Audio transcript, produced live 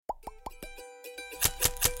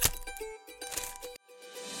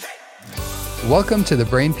Welcome to the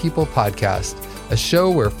Brain People Podcast, a show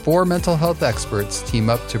where four mental health experts team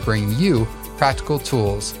up to bring you practical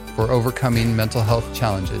tools for overcoming mental health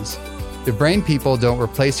challenges. The Brain People don't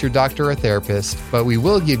replace your doctor or therapist, but we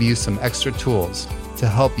will give you some extra tools to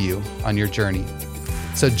help you on your journey.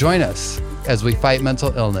 So join us as we fight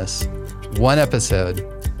mental illness, one episode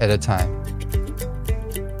at a time.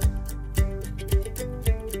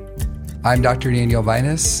 I'm Dr. Daniel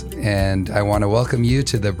Binus, and I want to welcome you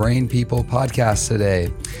to the Brain People Podcast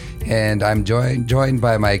today. And I'm joined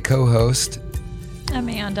by my co-host,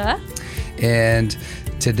 Amanda. And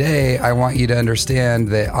today I want you to understand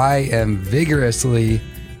that I am vigorously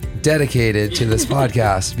dedicated to this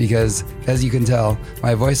podcast because, as you can tell,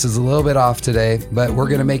 my voice is a little bit off today, but we're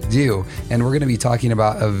going to make do. And we're going to be talking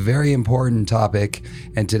about a very important topic.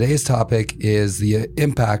 And today's topic is the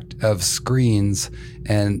impact of screens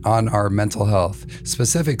and on our mental health,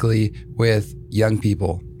 specifically with young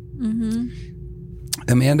people. Mm-hmm.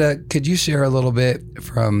 Amanda, could you share a little bit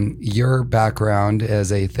from your background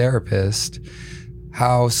as a therapist,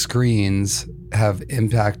 how screens have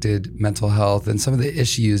impacted mental health and some of the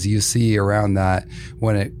issues you see around that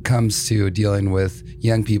when it comes to dealing with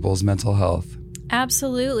young people's mental health?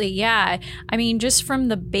 Absolutely. Yeah. I mean, just from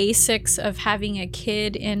the basics of having a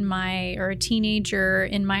kid or a teenager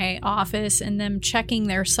in my office and them checking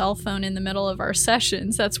their cell phone in the middle of our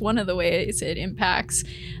sessions, that's one of the ways it impacts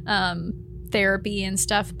therapy and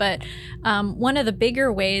stuff. But one of the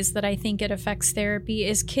bigger ways that I think it affects therapy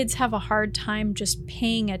is kids have a hard time just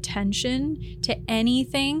paying attention to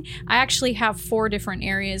anything. I actually have 4 different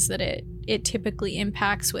areas that it typically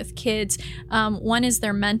impacts with kids. One is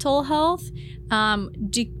their mental health,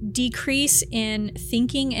 decrease in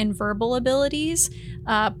thinking and verbal abilities,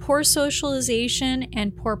 poor socialization,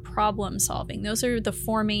 and poor problem solving. Those are the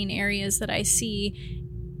 4 main areas that I see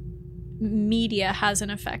media has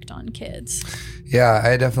an effect on kids. Yeah,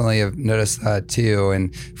 I definitely have noticed that too.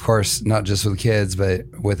 And of course, not just with kids, but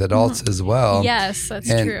with adults as well. Yes, that's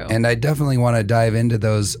true. And I definitely want to dive into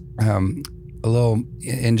those a little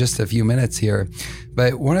in just a few minutes here.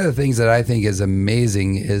 But one of the things that I think is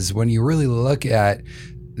amazing is when you really look at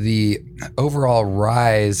the overall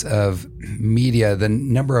rise of media, the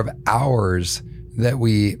number of hours that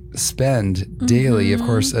we spend daily, of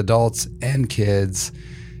course, adults and kids,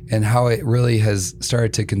 and how it really has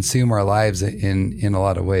started to consume our lives in a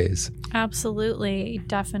lot of ways. Absolutely.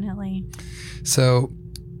 Definitely. So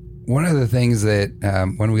one of the things that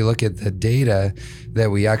when we look at the data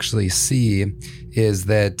that we actually see is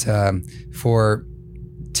that for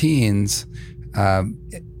teens,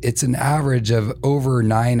 it's an average of over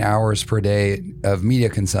 9 hours per day of media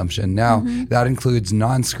consumption. Now, that includes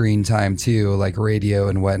non-screen time too, like radio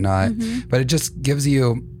and whatnot, but it just gives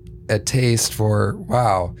you a taste for,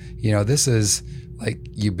 wow, this is like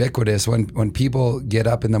ubiquitous. When people get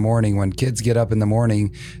up in the morning, when kids get up in the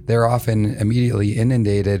morning, they're often immediately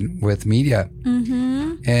inundated with media.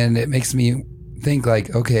 And it makes me think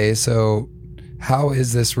like, okay, so how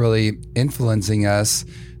is this really influencing us?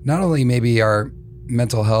 Not only maybe our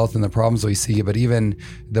mental health and the problems we see, but even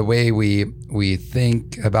the way we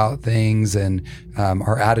think about things and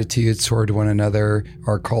our attitudes toward one another,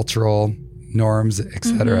 our cultural norms,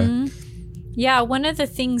 etc. Yeah, one of the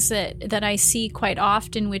things that I see quite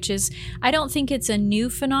often, which is, I don't think it's a new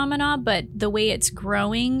phenomena, but the way it's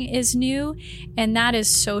growing is new, and that is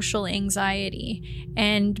social anxiety.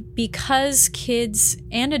 And because kids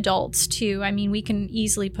and adults too, I mean, we can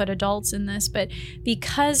easily put adults in this, but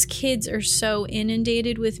because kids are so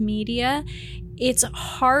inundated with media, it's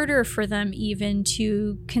harder for them even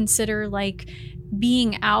to consider like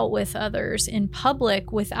being out with others in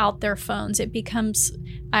public without their phones. It becomes,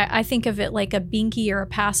 I think of it like a binky or a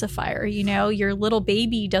pacifier. Your little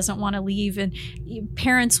baby doesn't want to leave, and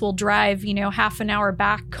parents will drive, half an hour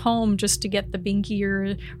back home just to get the binky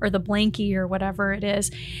or the blankie or whatever it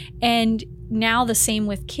is. And now the same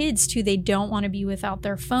with kids too. They don't want to be without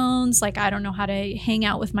their phones. Like, I don't know how to hang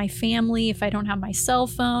out with my family if I don't have my cell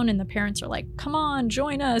phone. And the parents are like, come on,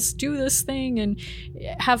 join us, do this thing and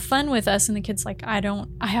have fun with us. And the kid's like, I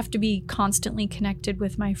have to be constantly connected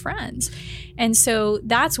with my friends. And so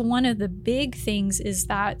that's one of the big things, is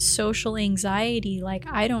that social anxiety. Like,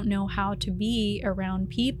 I don't know how to be around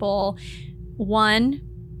people. One,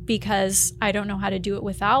 because I don't know how to do it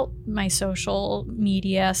without my social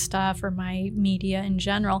media stuff or my media in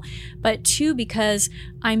general. But 2, because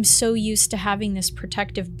I'm so used to having this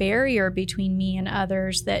protective barrier between me and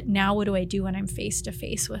others that now what do I do when I'm face to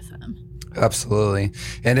face with them? Absolutely.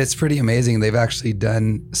 And it's pretty amazing. They've actually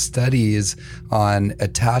done studies on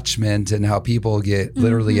attachment and how people get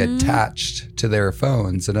literally attached to their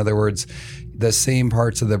phones. In other words, the same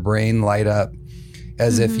parts of the brain light up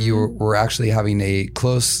as if you were actually having a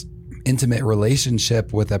close, intimate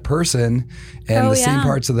relationship with a person, and same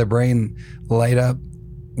parts of the brain light up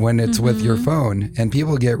when it's with your phone. And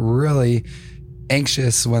people get really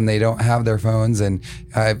anxious when they don't have their phones. And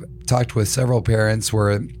I've talked with several parents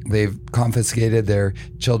where they've confiscated their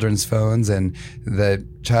children's phones and the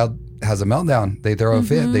child has a meltdown. They throw a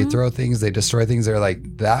fit, they throw things, they destroy things. They're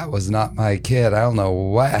like, that was not my kid. I don't know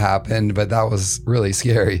what happened, but that was really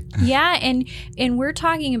scary. Yeah. And we're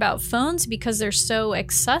talking about phones because they're so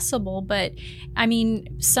accessible. But I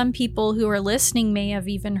mean, some people who are listening may have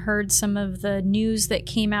even heard some of the news that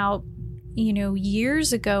came out,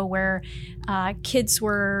 years ago where kids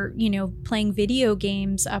were, playing video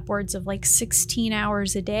games upwards of like 16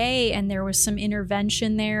 hours a day, and there was some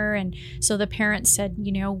intervention there. And so the parents said,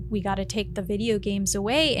 we got to take the video games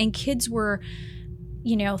away. And kids were,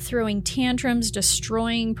 throwing tantrums,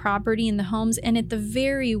 destroying property in the homes. And at the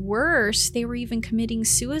very worst, they were even committing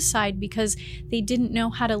suicide because they didn't know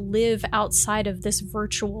how to live outside of this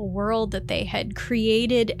virtual world that they had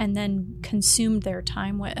created and then consumed their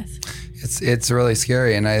time with. It's really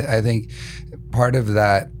scary. And I think part of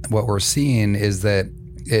that, what we're seeing is that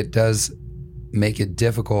it does make it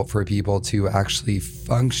difficult for people to actually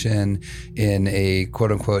function in a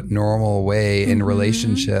quote unquote normal way in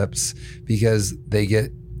relationships, because they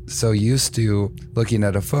get so used to looking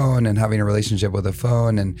at a phone and having a relationship with a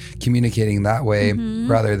phone and communicating that way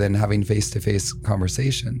rather than having face-to-face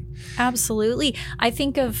conversation. Absolutely. I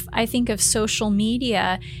think of social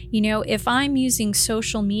media. If I'm using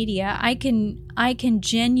social media, I can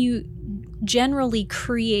generally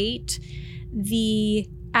create the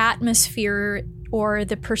atmosphere or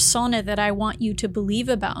the persona that I want you to believe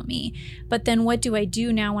about me. But then what do I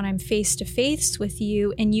do now when I'm face to face with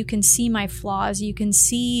you and you can see my flaws? You can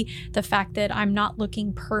see the fact that I'm not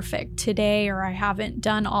looking perfect today, or I haven't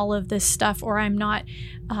done all of this stuff, or I'm not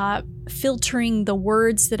filtering the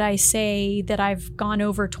words that I say that I've gone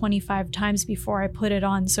over 25 times before I put it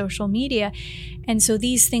on social media. And so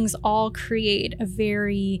these things all create a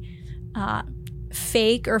very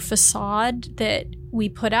fake or facade that we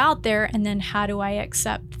put out there. And then how do I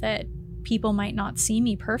accept that people might not see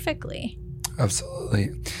me perfectly?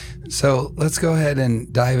 Absolutely. So let's go ahead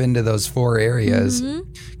and dive into those 4 areas.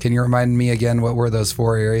 Can you remind me again, what were those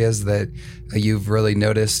 4 areas that you've really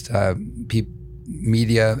noticed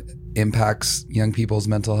media impacts young people's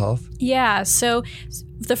mental health? Yeah. So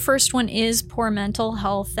the first one is poor mental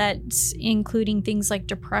health. That's including things like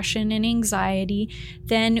depression and anxiety.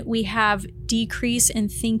 Then we have decrease in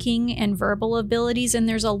thinking and verbal abilities. And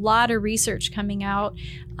there's a lot of research coming out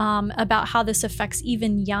about how this affects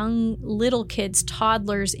even young little kids,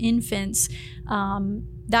 toddlers, infants,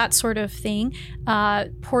 that sort of thing.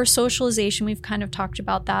 Poor socialization. We've kind of talked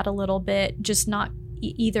about that a little bit, just not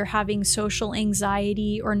either having social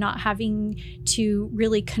anxiety or not having to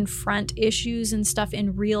really confront issues and stuff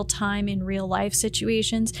in real time, in real life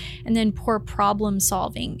situations. And then poor problem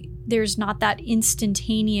solving. There's not that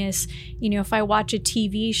instantaneous, if I watch a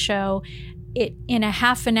TV show, it in a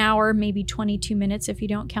half an hour, maybe 22 minutes if you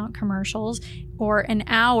don't count commercials, or an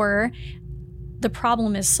hour, the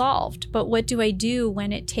problem is solved. But what do I do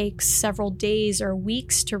when it takes several days or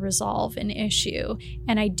weeks to resolve an issue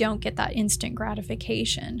and I don't get that instant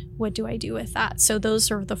gratification? What do I do with that? So those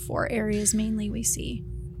are the 4 areas mainly we see.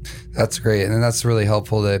 That's great. And that's really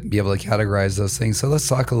helpful to be able to categorize those things. So let's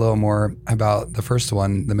talk a little more about the first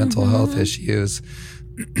one, the mental health issues.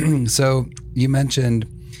 So you mentioned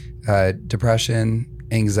depression,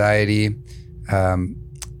 anxiety.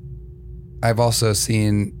 I've also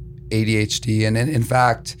seen ADHD. And in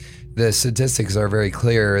fact, the statistics are very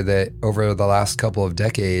clear that over the last couple of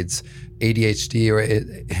decades,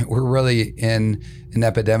 ADHD, we're really in an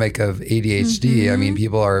epidemic of ADHD. I mean,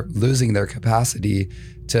 people are losing their capacity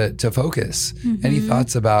to focus. Any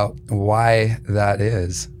thoughts about why that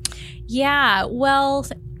is? Yeah, well,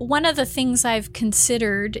 one of the things I've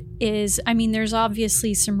considered is, there's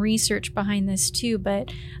obviously some research behind this too,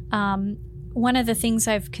 but one of the things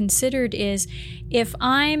I've considered is if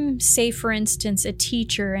I'm, say, for instance, a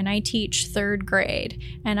teacher and I teach 3rd grade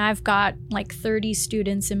and I've got like 30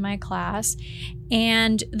 students in my class,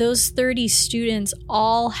 and those 30 students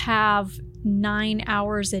all have 9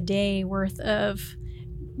 hours a day worth of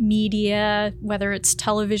media, whether it's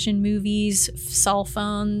television, movies, cell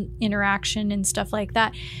phone interaction and stuff like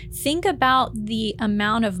that. Think about the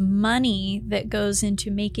amount of money that goes into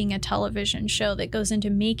making a television show, that goes into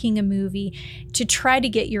making a movie to try to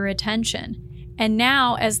get your attention. And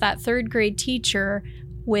now, as that third grade teacher,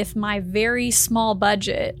 with my very small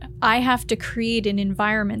budget, I have to create an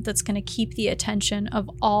environment that's going to keep the attention of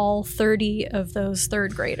all 30 of those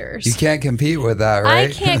third graders. You can't compete with that,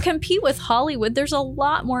 right? I can't compete with Hollywood. There's a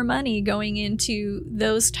lot more money going into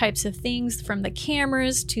those types of things, from the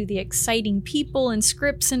cameras to the exciting people and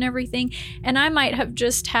scripts and everything. And I might have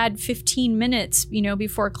just had 15 minutes,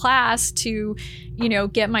 before class to,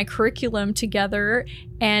 get my curriculum together.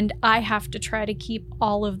 And I have to try to keep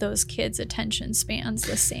all of those kids' attention spans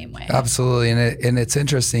the same way. Absolutely. And it's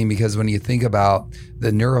interesting because when you think about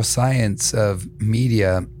the neuroscience of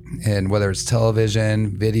media, and whether it's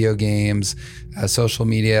television, video games, social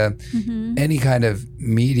media, any kind of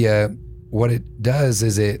media, what it does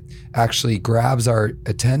is it actually grabs our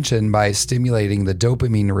attention by stimulating the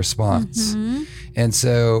dopamine response. And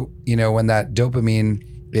so, when that dopamine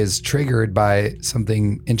is triggered by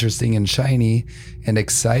something interesting and shiny and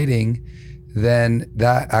exciting, then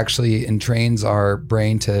that actually entrains our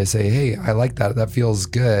brain to say, hey, I like that. That feels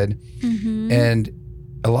good. And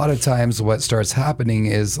a lot of times what starts happening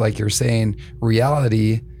is, like you're saying,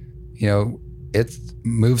 reality, it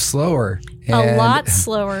moves slower. A lot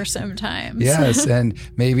slower sometimes. Yes, and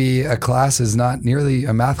maybe a math class is not nearly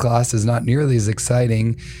as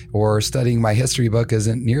exciting, or studying my history book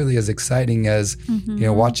isn't nearly as exciting as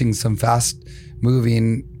watching some fast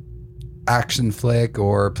moving action flick,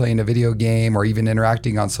 or playing a video game, or even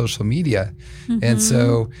interacting on social media. And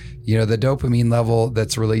so, the dopamine level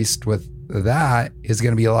that's released with that is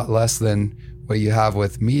going to be a lot less than what you have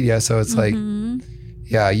with media. So it's like,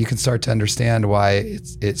 yeah, you can start to understand why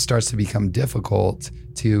it starts to become difficult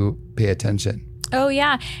to pay attention. Oh,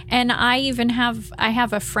 yeah. And I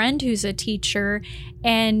have a friend who's a teacher,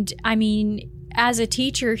 and I mean, as a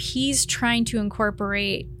teacher, he's trying to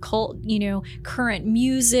incorporate current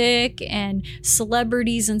music and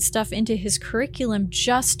celebrities and stuff into his curriculum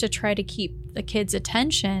just to try to keep the kids'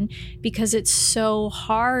 attention, because it's so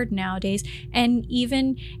hard nowadays. And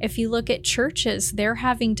even if you look at churches, they're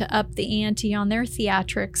having to up the ante on their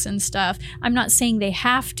theatrics and stuff. I'm not saying they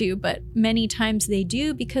have to, but many times they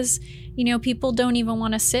do, because people don't even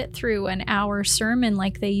want to sit through an hour sermon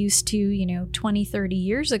like they used to, 20, 30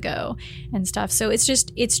 years ago and stuff. So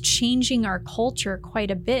it's changing our culture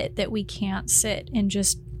quite a bit, that we can't sit and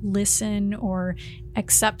just listen or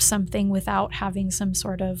accept something without having some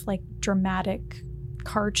sort of like dramatic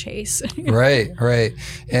car chase. Right.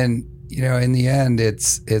 And, in the end,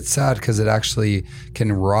 it's sad, because it actually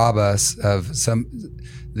can rob us of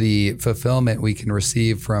the fulfillment we can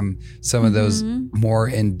receive from some of those more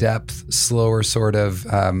in-depth, slower sort of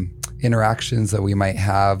interactions that we might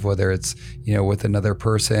have, whether it's, with another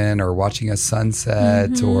person, or watching a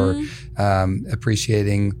sunset, or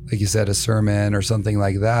appreciating, like you said, a sermon or something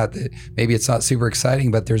like that maybe it's not super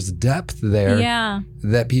exciting, but there's depth there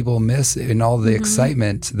that people miss in all the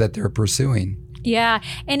excitement that they're pursuing. Yeah.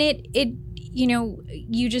 And it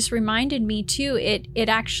you just reminded me too, it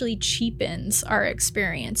actually cheapens our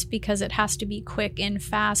experience, because it has to be quick and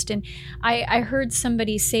fast. And I heard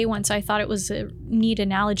somebody say once, I thought it was a neat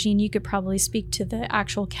analogy, and you could probably speak to the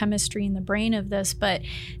actual chemistry in the brain of this, but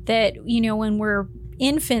that, when we're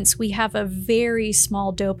infants, we have a very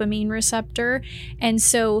small dopamine receptor. And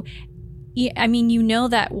so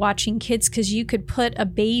that watching kids, because you could put a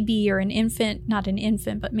baby or not an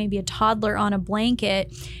infant, but maybe a toddler on a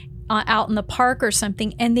blanket out in the park or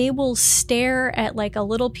something, and they will stare at like a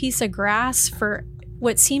little piece of grass for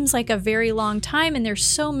what seems like a very long time, and they're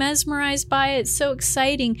so mesmerized by it. It's so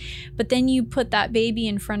exciting. But then you put that baby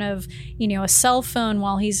in front of, a cell phone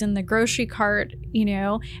while he's in the grocery cart,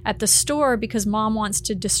 at the store, because mom wants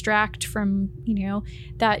to distract from,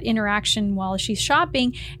 that interaction while she's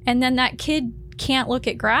shopping. And then that kid can't look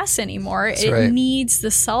at grass anymore. That's it right. needs the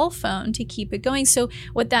cell phone to keep it going. So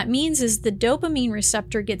what that means is the dopamine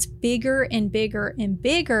receptor gets bigger and bigger and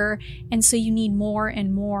bigger, and so you need more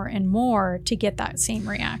and more and more to get that same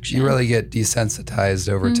reaction. You really get desensitized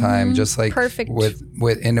over time, just like with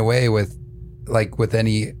in a way with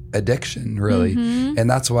any addiction, really. And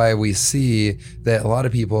that's why we see that a lot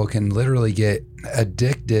of people can literally get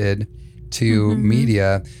addicted to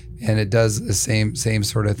media. And it does the same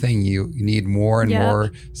sort of thing. You need more and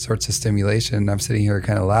more sorts of stimulation. I'm sitting here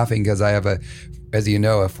kind of laughing because I have a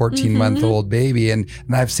 14-month-old baby, and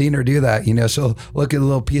I've seen her do that. She'll look at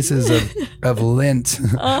little pieces of lint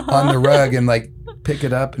on the rug and like pick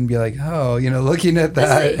it up and be like, oh, looking at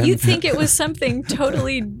that. You'd think it was something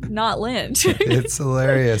totally not Lent. It's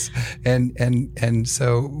hilarious. And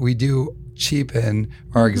so we do cheapen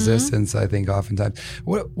our existence, I think, oftentimes.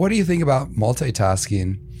 What do you think about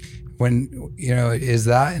multitasking? When, is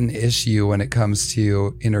that an issue when it comes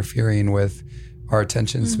to interfering with our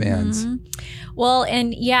attention spans? Well,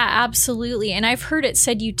 and yeah, absolutely. And I've heard it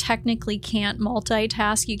said you technically can't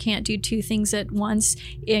multitask. You can't do two things at once.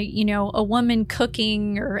 A woman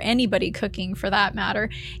cooking, or anybody cooking for that matter,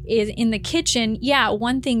 is in the kitchen. Yeah,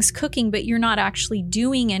 one thing's cooking, but you're not actually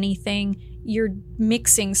doing anything. You're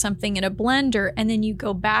mixing something in a blender, and then you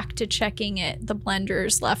go back to checking it. The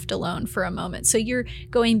blender's left alone for a moment. So you're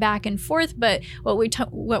going back and forth. But what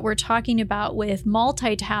we're talking about with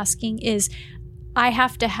multitasking is I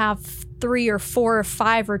have to have 3 or 4 or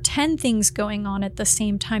 5 or 10 things going on at the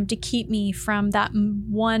same time to keep me from that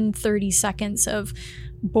 30 seconds of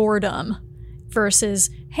boredom versus,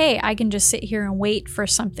 hey, I can just sit here and wait for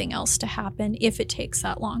something else to happen if it takes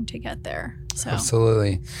that long to get there. So.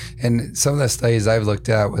 Absolutely. And some of the studies I've looked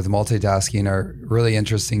at with multitasking are really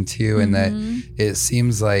interesting too, in that it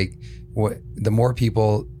seems like the more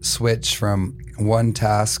people switch from one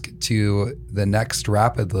task to the next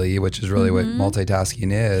rapidly, which is really what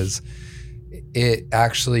multitasking is, it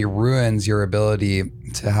actually ruins your ability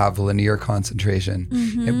to have linear concentration.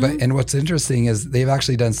 And what's interesting is they've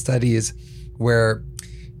actually done studies where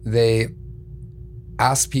they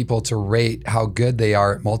ask people to rate how good they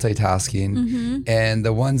are at multitasking, and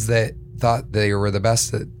the ones that thought they were the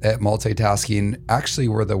best at multitasking actually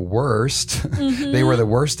were the worst. They were the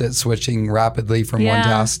worst at switching rapidly from one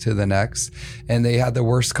task to the next, and they had the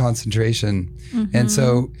worst concentration. And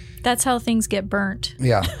so that's how things get burnt.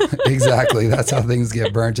 Yeah, exactly. That's how things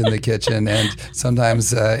get burnt in the kitchen, and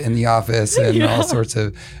sometimes in the office, and all sorts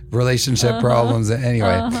of relationship problems.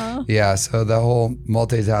 Anyway, yeah, so the whole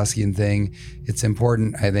multitasking thing, it's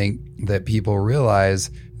important, I think, that people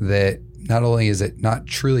realize that not only is it not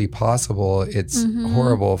truly possible, it's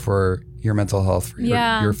horrible for your mental health, for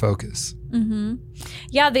your focus.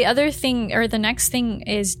 Yeah, the other thing, or the next thing,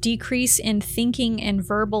 is decrease in thinking and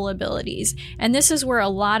verbal abilities. And this is where a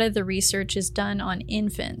lot of the research is done on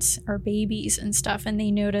infants or babies and stuff, and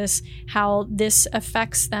they notice how this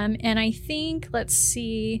affects them. And I think, let's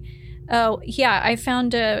see, I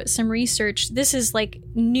found some research. This is like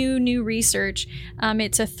new research.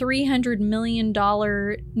 It's a $300 million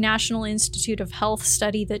National Institute of Health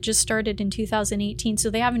study that just started in 2018, so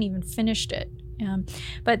they haven't even finished it.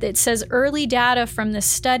 But it says early data from the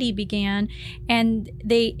study began, and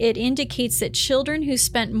it indicates that children who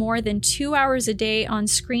spent more than 2 hours a day on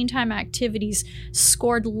screen time activities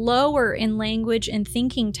scored lower in language and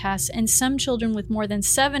thinking tests, and some children with more than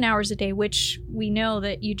 7 hours a day, which we know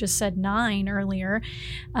that you just said 9 earlier,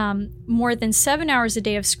 more than 7 hours a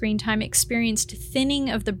day of screen time experienced thinning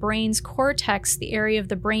of the brain's cortex, the area of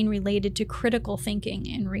the brain related to critical thinking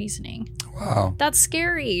and reasoning. Wow. That's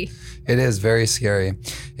scary. It is very scary.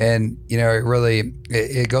 And,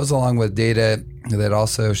 it goes along with data that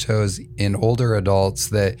also shows in older adults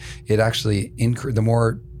that it actually, the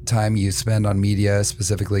more time you spend on media,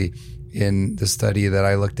 specifically in the study that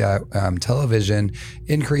I looked at, television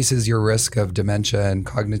increases your risk of dementia and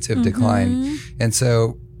cognitive decline. And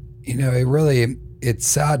so, it's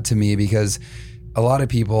sad to me because a lot of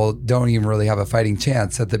people don't even really have a fighting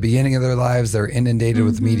chance. At the beginning of their lives, they're inundated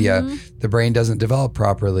with media. The brain doesn't develop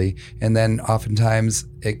properly. And then oftentimes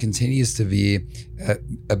it continues to be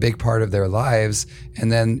a big part of their lives.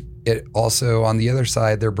 And then it also, on the other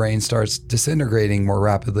side, their brain starts disintegrating more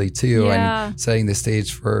rapidly too, and setting the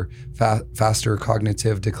stage for faster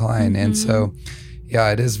cognitive decline. And so,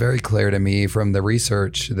 it is very clear to me from the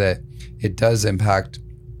research that it does impact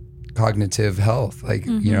cognitive health, like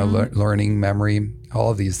learning, memory, all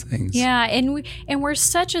of these things. Yeah, and we're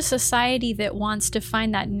such a society that wants to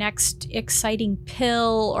find that next exciting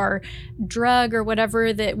pill or drug or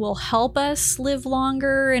whatever that will help us live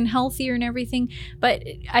longer and healthier and everything. But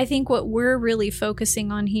I think what we're really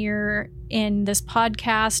focusing on here in this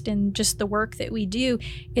podcast and just the work that we do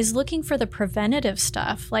is looking for the preventative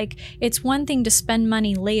stuff. Like, it's one thing to spend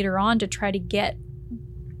money later on to try to get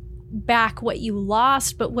back what you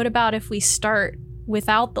lost, but what about if we start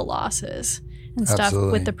without the losses and stuff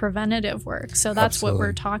with the preventative work? So that's what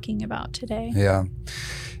we're talking about today. Yeah.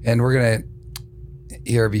 And we're going to,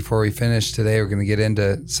 here before we finish today, we're going to get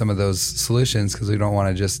into some of those solutions, because we don't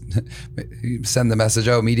want to just send the message,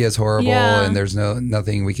 oh, media is horrible and there's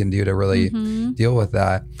nothing we can do to really deal with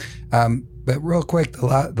that. But real quick,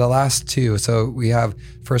 the last two. So we have,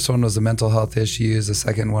 first one was the mental health issues. The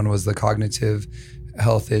second one was the cognitive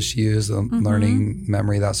health issues, learning,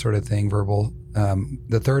 memory, that sort of thing, verbal.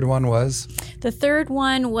 The third one was? The third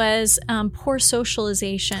one was poor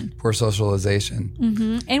socialization. Poor socialization.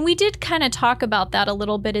 Mm-hmm. And we did kind of talk about that a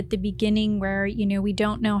little bit at the beginning where, we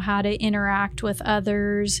don't know how to interact with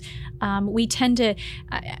others. We tend to,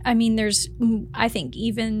 I think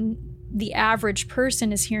even the average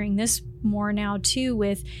person is hearing this more now too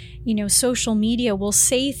with, social media. We'll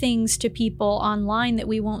say things to people online that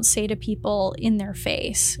we won't say to people in their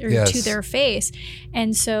face or to their face.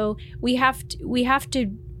 And so we have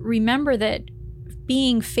to remember that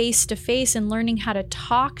being face to face and learning how to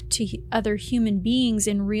talk to other human beings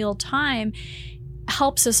in real time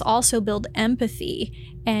helps us also build empathy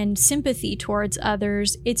and sympathy towards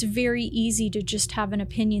others. It's very easy to just have an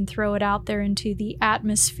opinion, throw it out there into the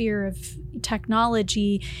atmosphere of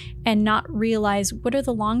technology and not realize what are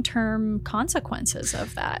the long-term consequences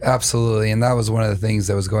of that. Absolutely. And that was one of the things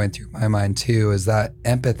that was going through my mind too, is that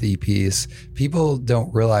empathy piece. People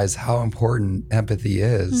don't realize how important empathy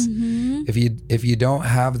is. Mm-hmm. If you don't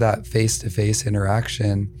have that face-to-face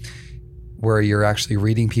interaction where you're actually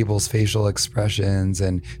reading people's facial expressions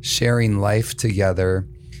and sharing life together,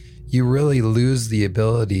 you really lose the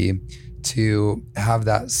ability to have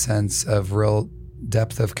that sense of real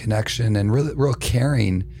depth of connection and real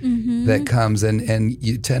caring that comes. And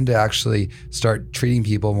you tend to actually start treating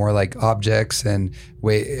people more like objects and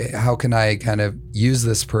how can I kind of use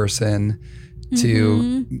this person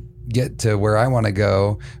to get to where I want to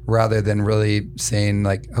go, rather than really saying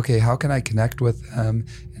like, okay, how can I connect with them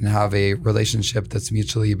and have a relationship that's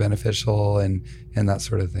mutually beneficial and that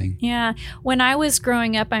sort of thing. Yeah. When I was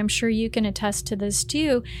growing up, I'm sure you can attest to this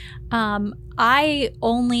too. I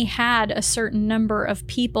only had a certain number of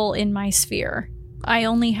people in my sphere. I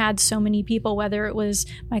only had so many people, whether it was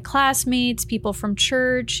my classmates, people from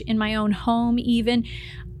church, in my own home even.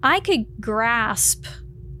 I could grasp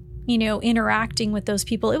interacting with those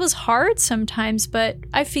people. It was hard sometimes, but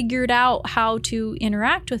I figured out how to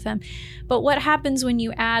interact with them. But what happens when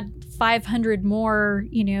you add 500 more,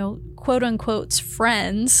 quote unquote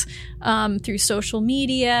friends through social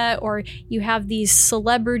media, or you have these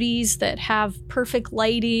celebrities that have perfect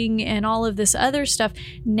lighting and all of this other stuff?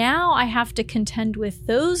 Now I have to contend with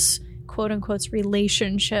those quote unquote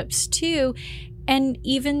relationships too. And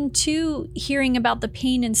even to hearing about the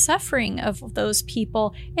pain and suffering of those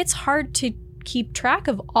people, it's hard to keep track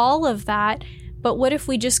of all of that. But what if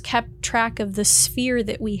we just kept track of the sphere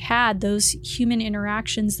that we had, those human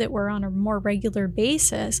interactions that were on a more regular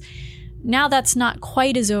basis? Now that's not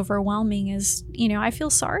quite as overwhelming as, I feel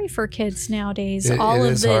sorry for kids nowadays, all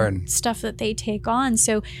of the hard stuff that they take on.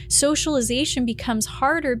 So socialization becomes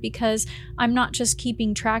harder because I'm not just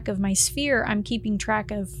keeping track of my sphere, I'm keeping track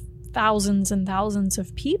of thousands and thousands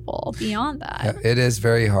of people beyond that. Yeah, it is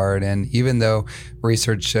very hard. And even though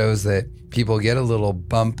research shows that people get a little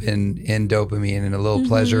bump in dopamine and a little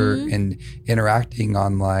pleasure in interacting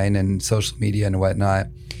online and social media and whatnot,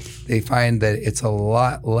 they find that it's a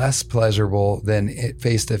lot less pleasurable than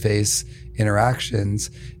face-to-face interactions.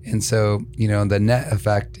 And so, the net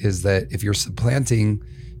effect is that if you're supplanting,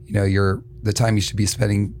 the time you should be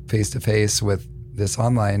spending face-to-face with this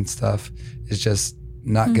online stuff is just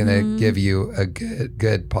not going to give you a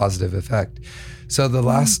good positive effect. So the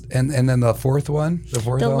last, and then the fourth one,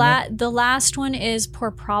 the last one is poor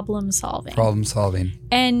problem solving. Problem solving.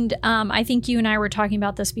 And I think you and I were talking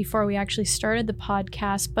about this before we actually started the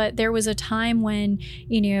podcast, but there was a time when,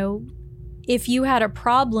 if you had a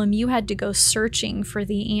problem, you had to go searching for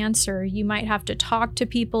the answer. You might have to talk to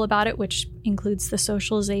people about it, which includes the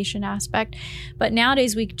socialization aspect. But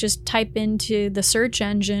nowadays we just type into the search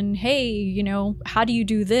engine, hey, how do you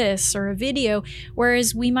do this, or a video,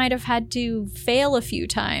 whereas we might have had to fail a few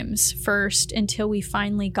times first until we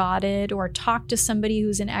finally got it, or talk to somebody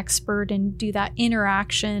who's an expert and do that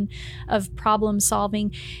interaction of problem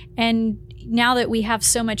solving. And now that we have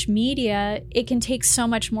so much media, it can take so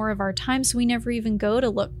much more of our time. So we never even go to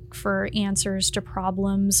look for answers to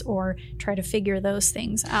problems or try to figure those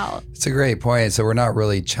things out. It's a great point. So we're not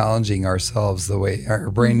really challenging ourselves the way our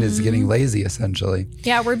brain is getting lazy, essentially.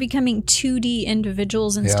 Yeah, we're becoming 2D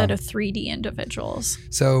individuals instead of 3D individuals.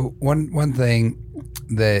 So one thing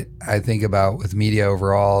that I think about with media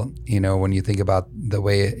overall, when you think about the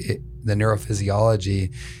way the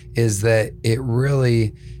neurophysiology, is that it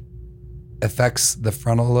really affects the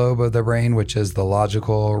frontal lobe of the brain, which is the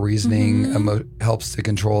logical reasoning, helps to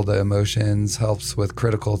control the emotions, helps with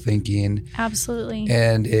critical thinking. Absolutely.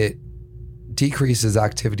 And it decreases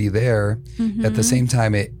activity there. At the same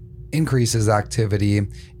time, it increases activity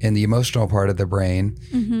in the emotional part of the brain.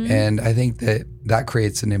 And I think that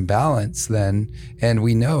creates an imbalance then. And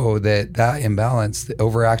we know that imbalance, the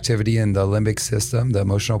overactivity in the limbic system, the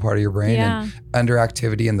emotional part of your brain, and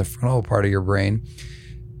underactivity in the frontal part of your brain,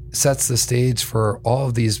 sets the stage for all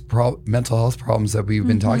of these mental health problems that we've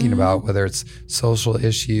been talking about, whether it's social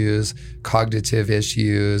issues, cognitive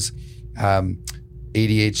issues,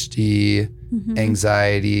 ADHD,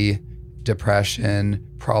 anxiety, depression,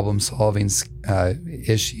 problem-solving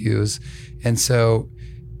issues. And so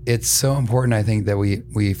it's so important, I think, that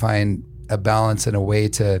we find a balance and a way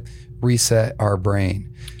to reset our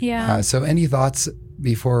brain. Yeah. So any thoughts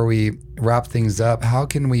before we wrap things up? How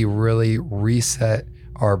can we really reset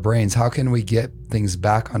our brains? How can we get things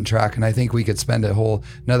back on track? And I think we could spend a whole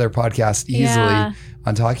another podcast easily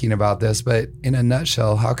on talking about this, but in a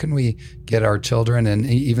nutshell, how can we get our children and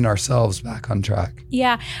even ourselves back on track?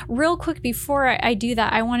 Yeah. Real quick, before I do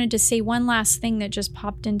that, I wanted to say one last thing that just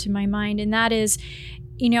popped into my mind. And that is,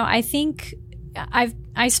 I think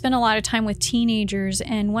I spend a lot of time with teenagers,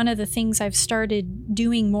 and one of the things I've started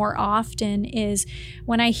doing more often is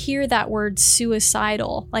when I hear that word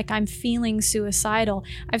suicidal, like I'm feeling suicidal,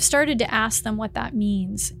 I've started to ask them what that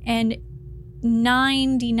means. And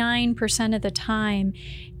 99% of the time,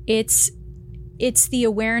 it's the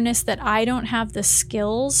awareness that I don't have the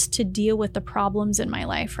skills to deal with the problems in my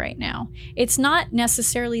life right now. It's not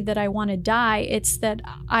necessarily that I want to die. It's that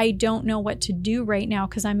I don't know what to do right now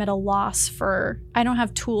because I'm at a loss I don't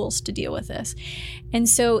have tools to deal with this. And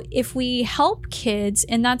so if we help kids,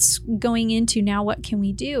 and that's going into now, what can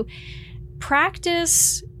we do?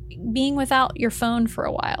 Practice being without your phone for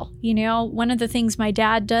a while. One of the things my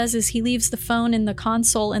dad does is he leaves the phone in the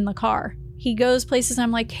console in the car. He goes places,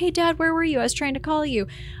 I'm like, hey, Dad, where were you? I was trying to call you.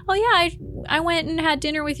 Oh, yeah, I went and had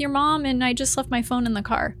dinner with your mom, and I just left my phone in the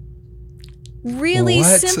car. Really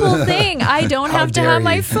simple thing. I don't have to have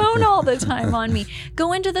my phone all the time on me.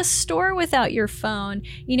 Go into the store without your phone.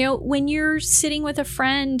 When you're sitting with a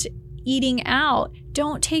friend eating out,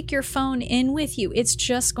 don't take your phone in with you. It's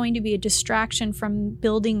just going to be a distraction from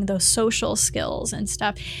building those social skills and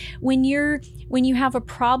stuff. When you have a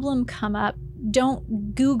problem come up,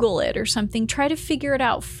 don't Google it or something. Try to figure it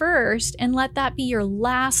out first and let that be your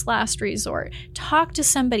last resort. Talk to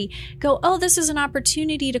somebody. Go, oh, this is an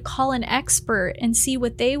opportunity to call an expert and see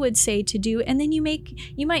what they would say to do. And then you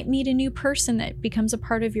might meet a new person that becomes a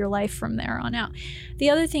part of your life from there on out.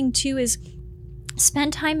 The other thing too is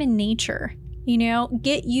spend time in nature.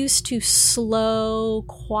 Get used to slow,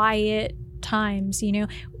 quiet times.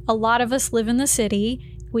 A lot of us live in the city.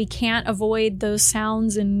 We can't avoid those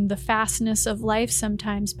sounds and the fastness of life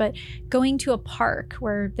sometimes, but going to a park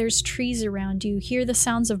where there's trees around you, hear the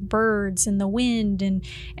sounds of birds and the wind,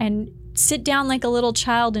 and sit down like a little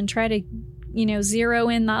child and try to zero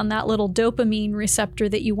in on that little dopamine receptor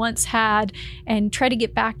that you once had and try to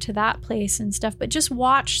get back to that place and stuff. But just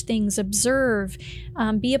watch things, observe,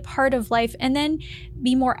 be a part of life, and then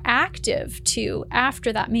be more active too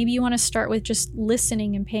after that. Maybe you want to start with just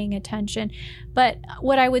listening and paying attention. But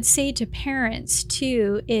what I would say to parents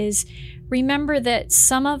too is remember that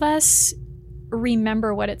some of us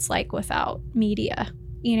remember what it's like without media.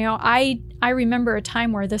 I remember a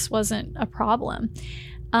time where this wasn't a problem.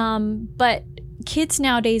 But kids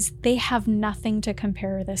nowadays, they have nothing to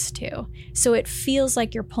compare this to. So it feels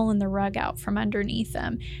like you're pulling the rug out from underneath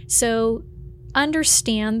them. So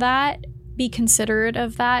understand that, be considerate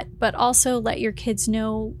of that, but also let your kids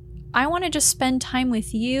know, I want to just spend time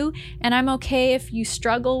with you, and I'm okay if you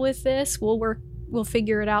struggle with this. We'll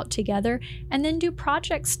figure it out together, and then do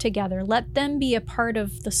projects together. Let them be a part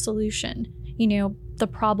of the solution, the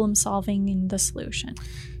problem solving and the solution.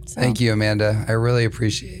 So. Thank you, Amanda. I really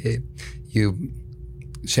appreciate you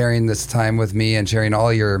sharing this time with me and sharing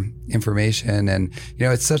all your information. And,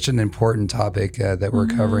 it's such an important topic that we're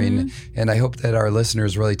covering. And I hope that our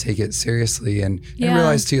listeners really take it seriously and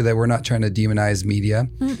realize, too, that we're not trying to demonize media.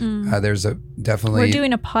 There's definitely... We're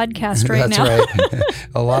doing a podcast right now. That's right.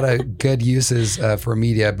 A lot of good uses for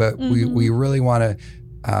media, but we really want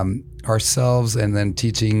to... ourselves and then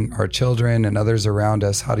teaching our children and others around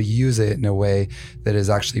us how to use it in a way that is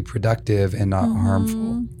actually productive and not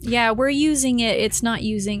harmful. Yeah, we're using it. It's not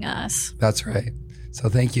using us. That's right. So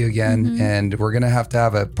thank you again. And we're going to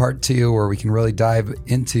have a part 2 where we can really dive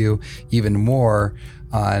into even more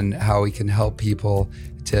on how we can help people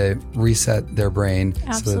to reset their brain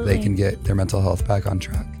so that they can get their mental health back on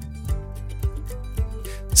track.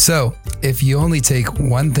 So, if you only take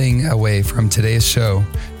one thing away from today's show,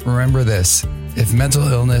 remember this: if mental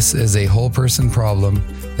illness is a whole person problem,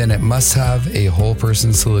 then it must have a whole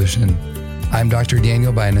person solution. I'm Dr.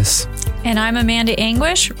 Daniel Binus. And I'm Amanda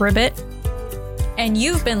Anguish, Ribbit. And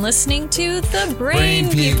you've been listening to the Brain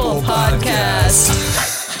People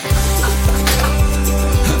Podcast.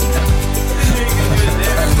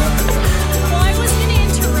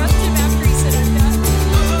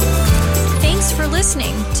 For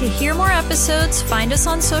listening. To hear more episodes, find us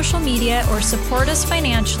on social media, or support us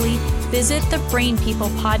financially, visit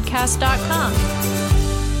thebrainpeoplepodcast.com.